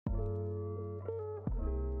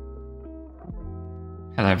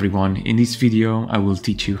Hello everyone, in this video I will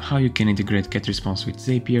teach you how you can integrate GetResponse with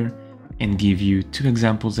Zapier and give you 2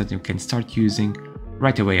 examples that you can start using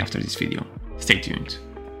right away after this video. Stay tuned.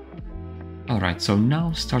 Alright, so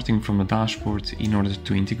now starting from the dashboard, in order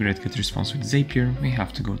to integrate GetResponse with Zapier, we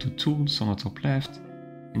have to go to Tools on the top left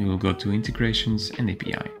and we will go to Integrations and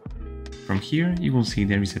API. From here you will see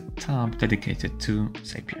there is a tab dedicated to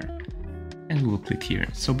Zapier and we will click here.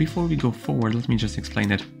 So before we go forward, let me just explain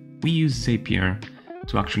that we use Zapier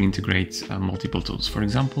to actually integrate multiple tools. For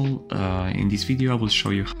example, in this video I will show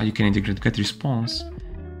you how you can integrate GetResponse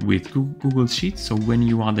with Google Sheets, so when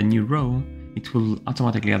you add a new row, it will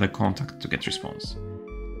automatically add a contact to GetResponse.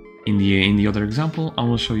 In the other example, I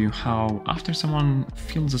will show you how after someone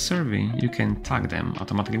fills a survey, you can tag them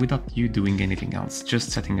automatically without you doing anything else, just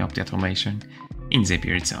setting up the automation in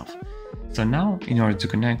Zapier itself. So now, in order to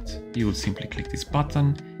connect, you will simply click this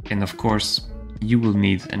button, and of course, you will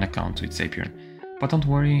need an account with Zapier. But don't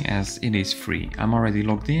worry, as it is free. I'm already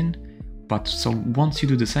logged in, but so once you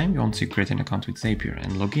do the same, once you create an account with Zapier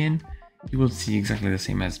and log in, you will see exactly the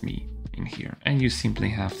same as me in here, and you simply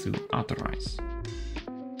have to authorize.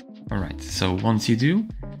 Alright, so once you do,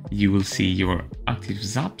 you will see your active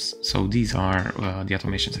zaps. So these are the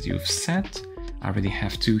automations that you've set. I already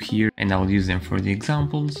have 2 here, and I will use them for the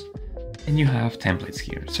examples. And you have templates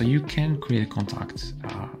here, so you can create a contact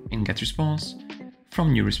in GetResponse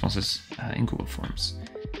from new responses in Google Forms.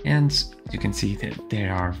 And you can see that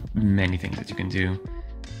there are many things that you can do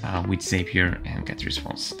with Zapier and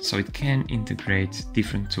GetResponse. So it can integrate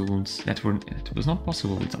different tools that was not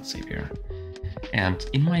possible without Zapier. And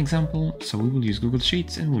in my example, so we will use Google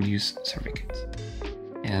Sheets and we'll use Survicate.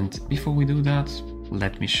 And before we do that,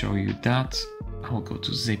 let me show you that. I will go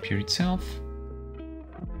to Zapier itself,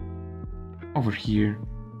 over here,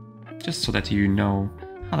 just so that you know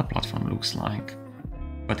how the platform looks like.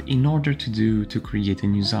 But in order to create a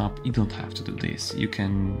new Zap, you don't have to do this. You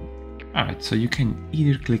can, alright, so you can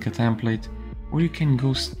either click a template or you can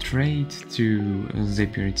go straight to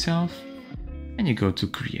Zapier itself and you go to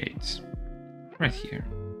create, right here.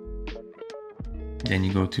 Then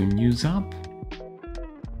you go to new Zap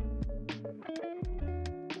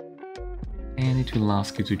and it will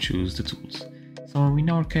ask you to choose the tools. So in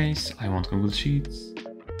our case, I want Google Sheets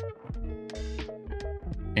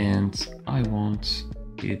and I want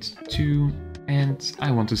it to, and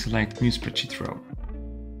I want to select new spreadsheet row.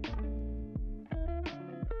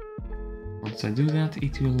 Once I do that,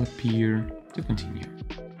 it will appear to continue.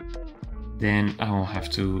 Then I will have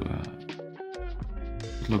to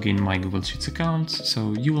log in my Google Sheets account,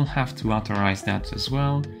 so you will have to authorize that as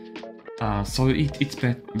well. So it's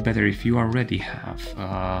better if you already have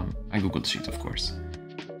a Google Sheet, of course.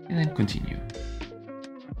 And then continue.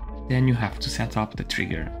 Then you have to set up the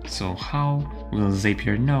trigger. So how will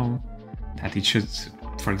Zapier know that it should,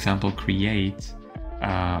 for example, create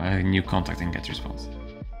a new contact in GetResponse?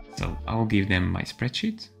 So I will give them my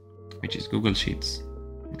spreadsheet, which is Google Sheets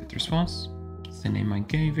GetResponse. That's the name I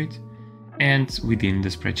gave it. And within the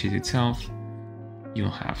spreadsheet itself, you'll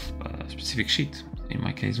have a specific sheet. In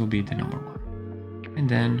my case, will be the number 1. And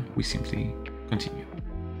then we simply continue.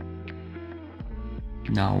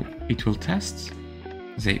 Now it will test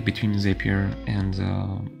between Zapier and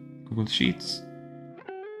Google Sheets,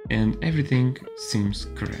 and everything seems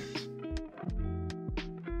correct.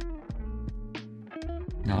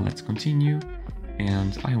 Now let's continue,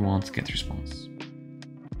 and I want GetResponse.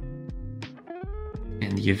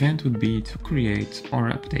 And the event would be to create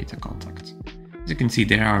or update a contact. As you can see,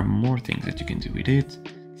 there are more things that you can do with it.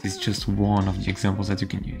 This is just one of the examples that you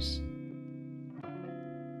can use.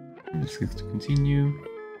 Let's click to continue.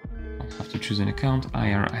 I'll have to choose an account.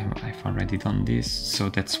 I've already done this, so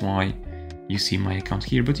that's why you see my account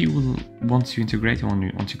here. But you will, once you integrate,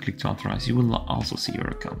 once you click to authorize, you will also see your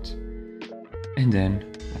account. And then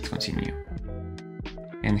let's continue.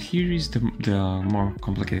 And here is the more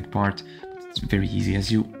complicated part. It's very easy, as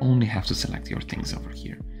you only have to select your things over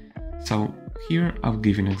here. So here I'll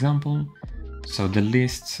give you an example. So the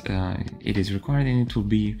list, it is required, and it will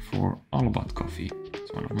be for all about coffee.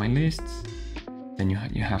 It's one of my lists. Then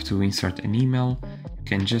you have to insert an email. You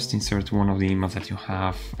can just insert one of the emails that you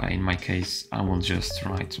have. In my case, I will just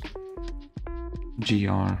write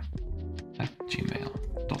gr@gmail.com.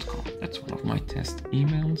 That's one of my test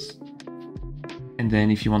emails. And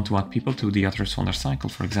then if you want to add people to the autoresponder cycle,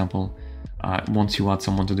 for example, once you add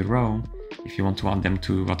someone to the row, if you want to add them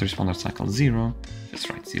to autoresponder cycle 0, just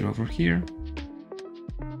write 0 over here.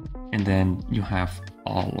 And then you have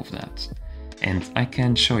all of that. And I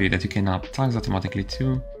can show you that you can add tags automatically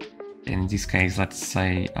too. In this case, let's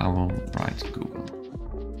say I will write Google.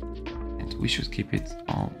 And we should keep it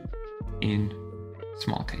all in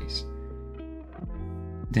small case.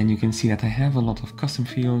 Then you can see that I have a lot of custom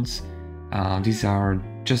fields. These are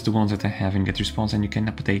just the ones that I have in GetResponse, and you can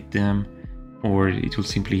update them, or it will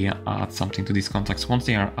simply add something to these contacts once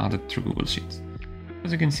they are added through Google Sheets.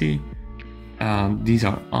 As you can see, these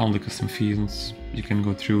are all the custom fields you can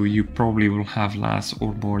go through. You probably will have less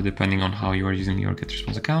or more depending on how you are using your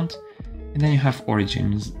GetResponse account. And then you have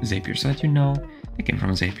origins Zapier, so that you know they came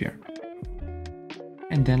from Zapier.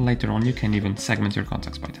 And then later on you can even segment your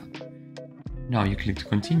contacts by that. Now you click to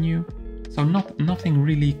continue. So nothing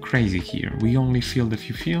really crazy here. We only filled a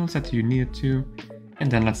few fields that you needed to, and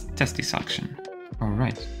then let's test this action. All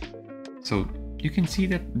right. So you can see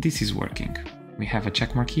that this is working. We have a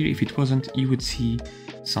check mark here. If it wasn't, you would see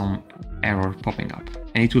some error popping up,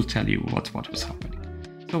 and it will tell you what was happening.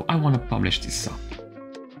 So I want to publish this up.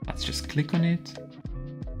 Let's just click on it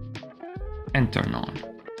and turn on.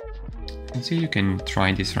 And so you can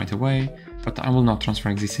try this right away, but I will not transfer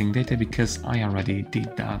existing data because I already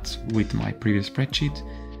did that with my previous spreadsheet.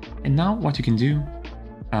 And now what you can do,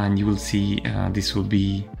 and you will see this will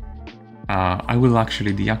be, I will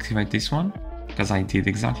actually deactivate this one because I did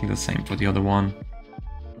exactly the same for the other one.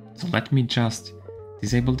 So let me just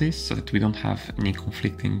disable this so that we don't have any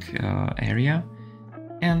conflicting area.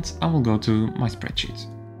 And I will go to my spreadsheet.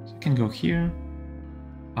 So I can go here.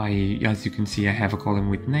 As you can see, I have a column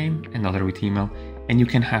with name, another with email, and you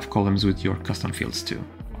can have columns with your custom fields too,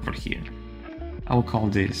 over here. I will call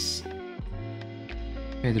this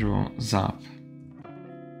Pedro Zap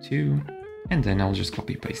 2, and then I'll just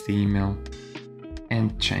copy paste the email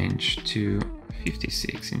and change to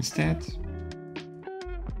 56 instead.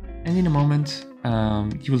 And in a moment,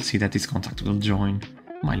 you will see that this contact will join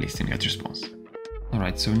my list in GetResponse.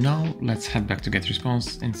 Alright, so now let's head back to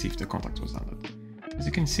GetResponse and see if the contact was added. As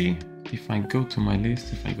you can see, if I go to my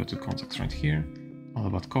list, if I go to contacts right here, all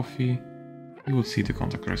about coffee, you will see the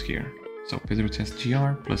contact right here. So Pedro test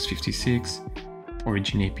GR plus 56,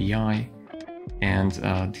 origin API, and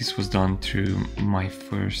this was done through my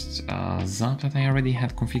first Zap that I already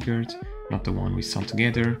had configured, not the one we saw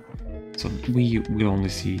together. So we will only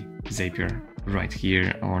see Zapier right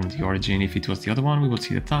here on the origin. If it was the other one, we will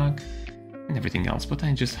see the tag and everything else, but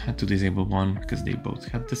I just had to disable one because they both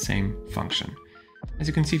had the same function. As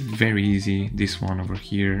you can see, very easy, this one over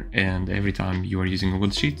here, and every time you are using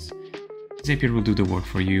Google Sheets, Zapier will do the work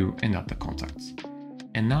for you and add the contacts.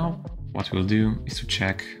 And now what we'll do is to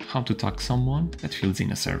check how to tag someone that fills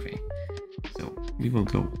in a survey. So we will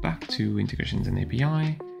go back to integrations and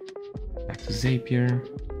API, back to Zapier,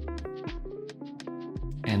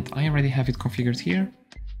 and I already have it configured here,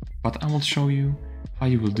 but I will show you how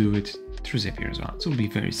you will do it through Zapier as well. It will be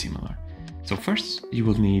very similar. So first, you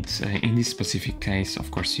will need, in this specific case, of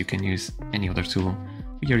course, you can use any other tool.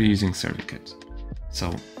 We are using Survicate.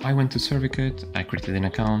 So I went to Survicate, I created an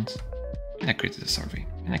account, and I created a survey.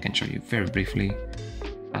 And I can show you very briefly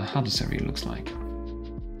how the survey looks like.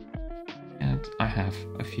 And I have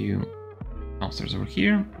a few answers over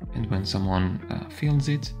here, and when someone fills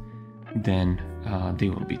it, then they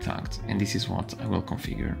will be tagged. And this is what I will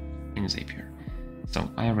configure in Zapier. So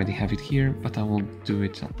I already have it here, but I will do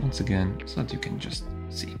it once again so that you can just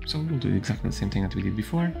see. So we'll do exactly the same thing that we did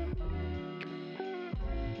before.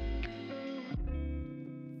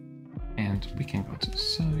 And we can go to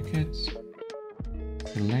Survicate,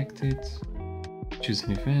 select it, choose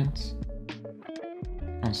an event,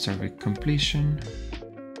 on survey completion,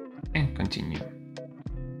 and continue.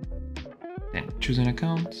 Then choose an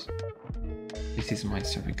account. This is my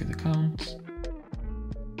Survicate account.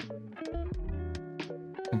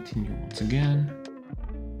 Continue once again,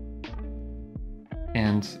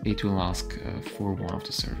 and it will ask for one of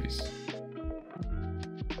the surveys.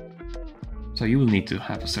 So you will need to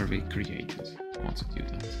have a survey created once you do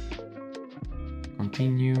that.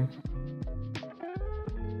 Continue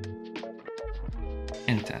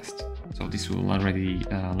and test. So this will already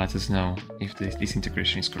let us know if this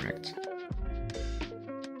integration is correct.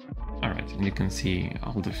 Alright, and you can see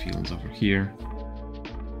all the fields over here,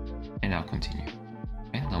 and now continue.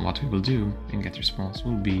 And now what we will do in GetResponse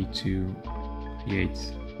will be to create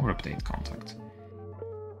or update contact.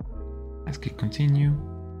 Let's click continue.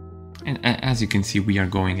 And as you can see, we are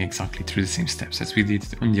going exactly through the same steps as we did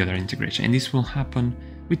on the other integration. And this will happen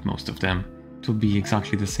with most of them. It will be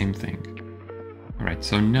exactly the same thing. Alright,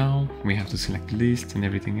 so now we have to select list and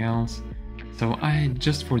everything else. So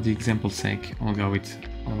just for the example's sake, I'll go with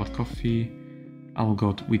all about coffee. I will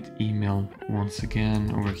go with email once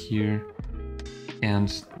again over here.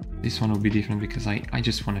 And this one will be different because I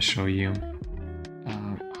just want to show you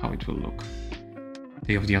how it will look.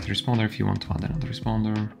 Day of the autoresponder if you want to add another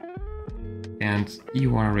responder. And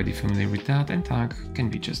you are already familiar with that, and tag can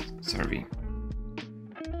be just Survey.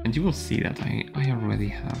 And you will see that I already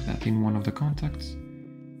have that in one of the contacts.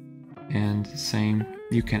 And same,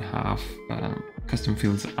 you can have custom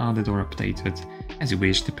fields added or updated as you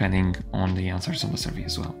wish, depending on the answers on the survey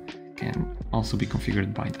as well. Can also be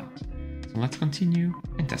configured by that. So let's continue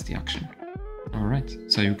and test the action. Alright,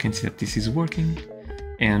 so you can see that this is working,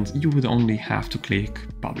 and you would only have to click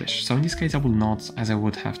publish. So in this case I will not, as I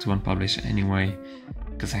would have to unpublish anyway,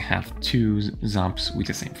 because I have two zaps with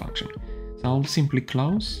the same function. So I'll simply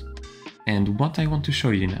close, and what I want to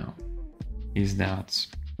show you now is that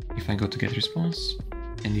if I go to GetResponse,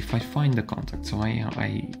 and if I find the contact, so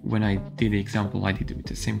when I did the example, I did it with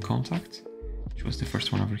the same contact, which was the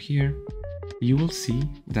first one over here, you will see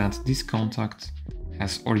that this contact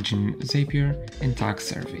has origin Zapier and tag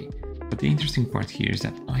survey. But the interesting part here is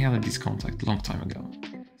that I added this contact a long time ago.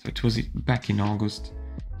 So it was back in August,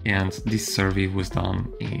 and this survey was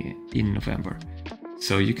done in November.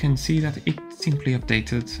 So you can see that it simply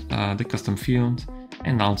updated the custom field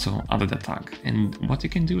and also added a tag. And what you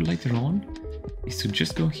can do later on is to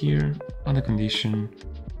just go here, add a condition,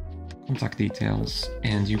 contact details,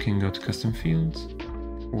 and you can go to custom fields,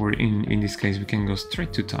 or in this case we can go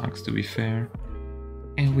straight to tags to be fair,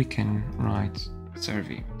 and we can write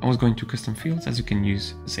survey. I was going to custom fields, as you can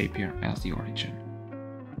use Zapier as the origin.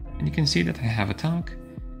 And you can see that I have a tag,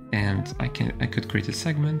 and I could create a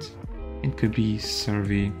segment. It could be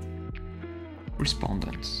survey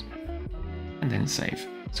respondents, and then save.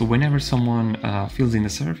 So whenever someone fills in the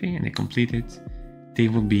survey and they complete it, they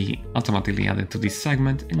will be automatically added to this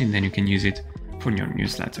segment, and then you can use it for your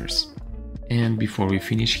newsletters. And before we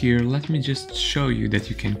finish here, let me just show you that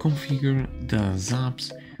you can configure the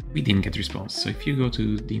zaps within GetResponse. So if you go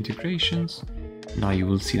to the integrations, now you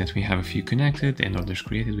will see that we have a few connected and others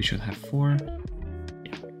created. We should have 4.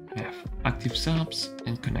 I have active zaps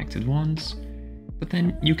and connected ones, but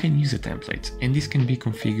then you can use a template, and this can be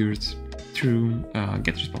configured through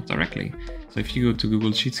GetResponse directly. So if you go to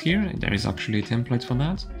Google Sheets here, there is actually a template for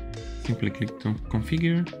that. Simply click to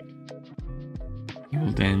configure. You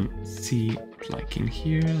will then see, like in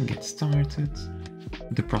here, get started.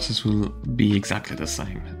 The process will be exactly the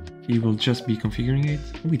same. You will just be configuring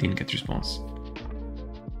it within GetResponse.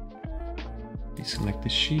 You select the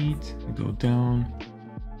sheet, go down,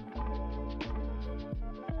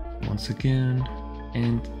 once again,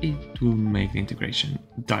 and it will make the integration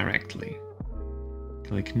directly.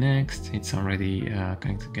 Click next, it's already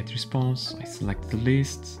going to GetResponse. I select the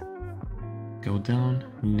list, go down,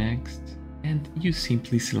 next, and you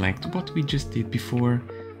simply select what we just did before.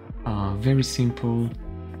 Very simple,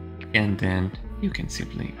 and then you can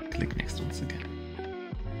simply click next once again.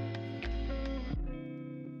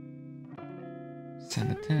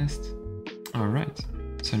 Send the test. Alright,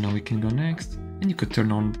 so now we can go next, and you could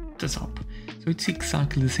turn on the zap. So it's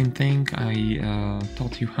exactly the same thing. I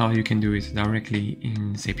taught you how you can do it directly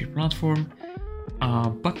in Zapier platform,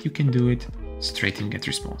 but you can do it straight in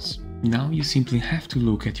GetResponse. Now you simply have to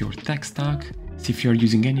look at your tech stack, see if you're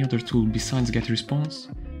using any other tool besides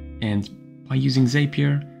GetResponse, and by using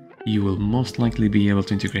Zapier, you will most likely be able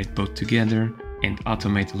to integrate both together and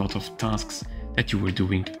automate a lot of tasks that you were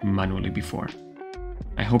doing manually before.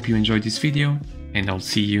 I hope you enjoyed this video, and I'll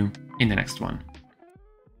see you in the next one.